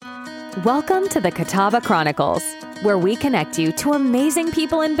Welcome to the Catawba Chronicles, where we connect you to amazing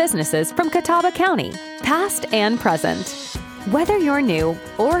people and businesses from Catawba County, past and present. Whether you're new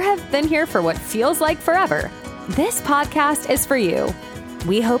or have been here for what feels like forever, this podcast is for you.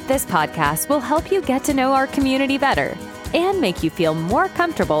 We hope this podcast will help you get to know our community better and make you feel more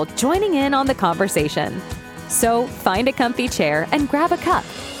comfortable joining in on the conversation. So find a comfy chair and grab a cup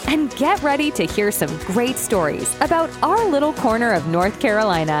and get ready to hear some great stories about our little corner of North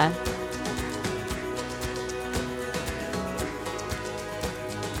Carolina.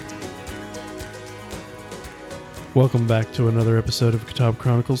 Welcome back to another episode of Catawba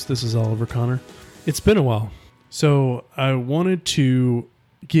Chronicles. This is Oliver Connor. It's been a while, so I wanted to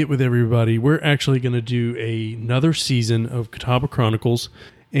get with everybody. We're actually going to do another season of Catawba Chronicles,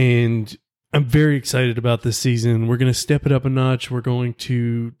 and I'm very excited about this season. We're going to step it up a notch. We're going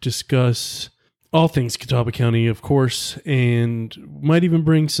to discuss all things Catawba County, of course, and might even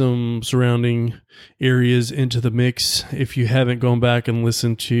bring some surrounding areas into the mix. If you haven't gone back and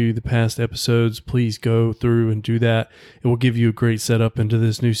listened to the past episodes, please go through and do that. It will give you a great setup into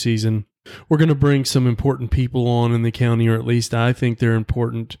this new season. We're going to bring some important people on in the county, or at least I think they're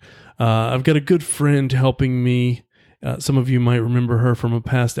important. I've got a good friend helping me. Some of you might remember her from a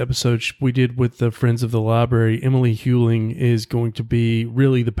past episode we did with the Friends of the Library. Emily Hewling is going to be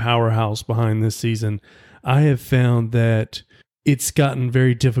really the powerhouse behind this season. I have found that it's gotten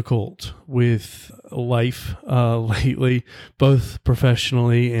very difficult with life lately, both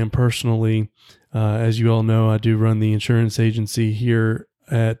professionally and personally. As you all know, I do run the insurance agency here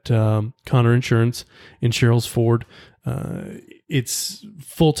at Connor Insurance in Sherrills Ford. It's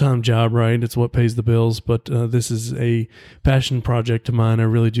full-time job, right? It's what pays the bills, but this is a passion project of mine. I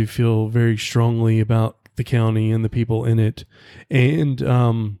really do feel very strongly about the county and the people in it. And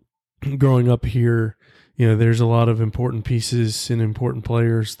growing up here, you know, there's a lot of important pieces and important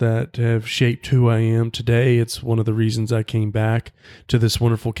players that have shaped who I am today. It's one of the reasons I came back to this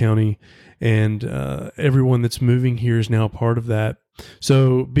wonderful county, and everyone that's moving here is now a part of that.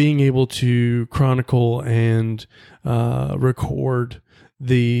 So being able to chronicle and record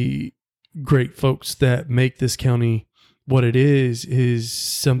the great folks that make this county what it is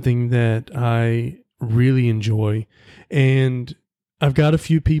something that I really enjoy. And I've got a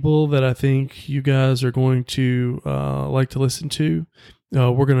few people that I think you guys are going to like to listen to.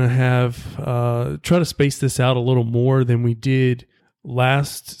 We're going to have try to space this out a little more than we did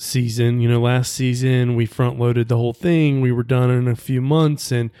last season. You know, last season we front loaded the whole thing. We were done in a few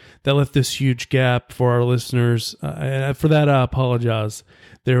months, and that left this huge gap for our listeners. And for that, I apologize.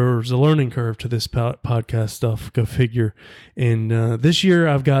 There's a learning curve to this podcast stuff. Go figure. And this year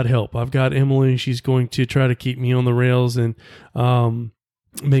I've got help. I've got Emily. She's going to try to keep me on the rails and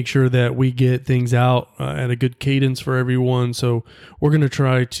make sure that we get things out at a good cadence for everyone. So we're going to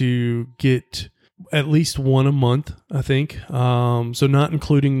try to get at least one a month, I think. So not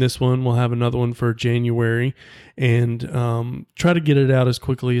including this one, we'll have another one for January, and try to get it out as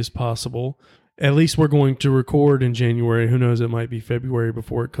quickly as possible. At least we're going to record in January. Who knows, it might be February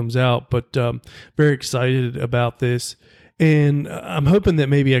before it comes out, but very excited about this. And I'm hoping that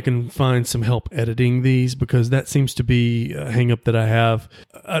maybe I can find some help editing these, because that seems to be a hang up that I have.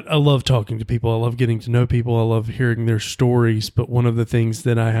 I love talking to people. I love getting to know people. I love hearing their stories. But one of the things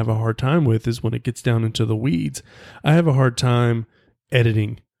that I have a hard time with is when it gets down into the weeds. I have a hard time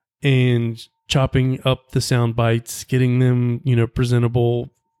editing and chopping up the sound bites, getting them, you know, presentable,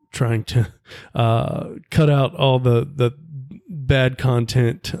 trying to cut out all the bad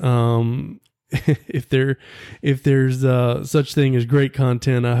content. If there's such thing as great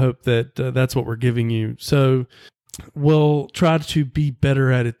content, I hope that that's what we're giving you. So we'll try to be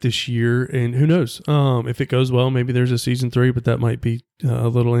better at it this year, and who knows, if it goes well, maybe there's a season 3, but that might be a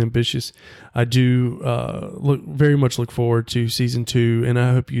little ambitious. I do very much look forward to season 2, and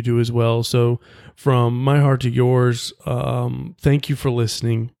I hope you do as well. So from my heart to yours, thank you for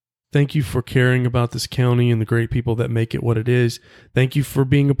listening. Thank you for caring about this county and the great people that make it what it is. Thank you for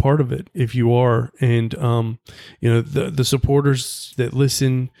being a part of it, if you are. And, you know, the supporters that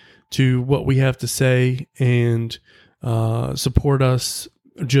listen to what we have to say and support us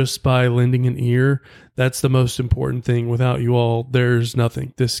just by lending an ear, that's the most important thing. Without you all, there's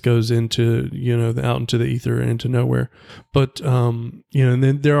nothing. This goes into, you know, out into the ether and to nowhere. But, you know, and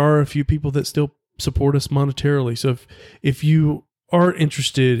then there are a few people that still support us monetarily. So if you are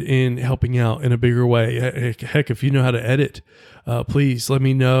interested in helping out in a bigger way, heck, if you know how to edit, please let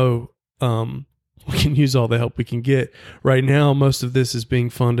me know. We can use all the help we can get. Right now, most of this is being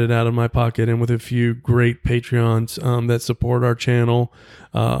funded out of my pocket, and with a few great Patreons that support our channel.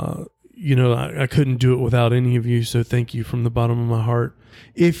 I couldn't do it without any of you. So thank you from the bottom of my heart.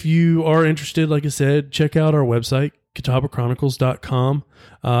 If you are interested, like I said, check out our website, CatawbaChronicles.com.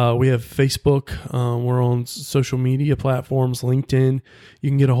 We have Facebook. We're on social media platforms, LinkedIn. You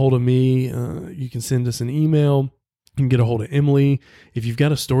can get a hold of me. You can send us an email. You can get a hold of Emily. If you've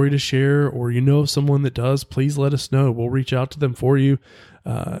got a story to share or you know of someone that does, please let us know. We'll reach out to them for you.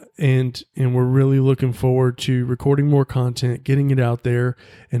 And we're really looking forward to recording more content, getting it out there,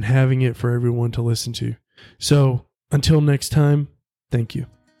 and having it for everyone to listen to. So until next time, thank you.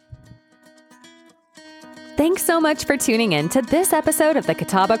 Thanks so much for tuning in to this episode of the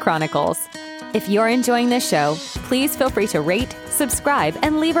Catawba Chronicles. If you're enjoying this show, please feel free to rate, subscribe,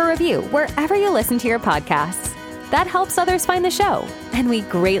 and leave a review wherever you listen to your podcasts. That helps others find the show, and we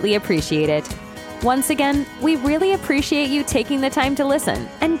greatly appreciate it. Once again, we really appreciate you taking the time to listen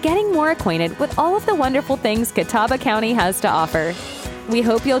and getting more acquainted with all of the wonderful things Catawba County has to offer. We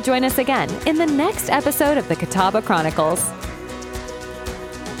hope you'll join us again in the next episode of the Catawba Chronicles.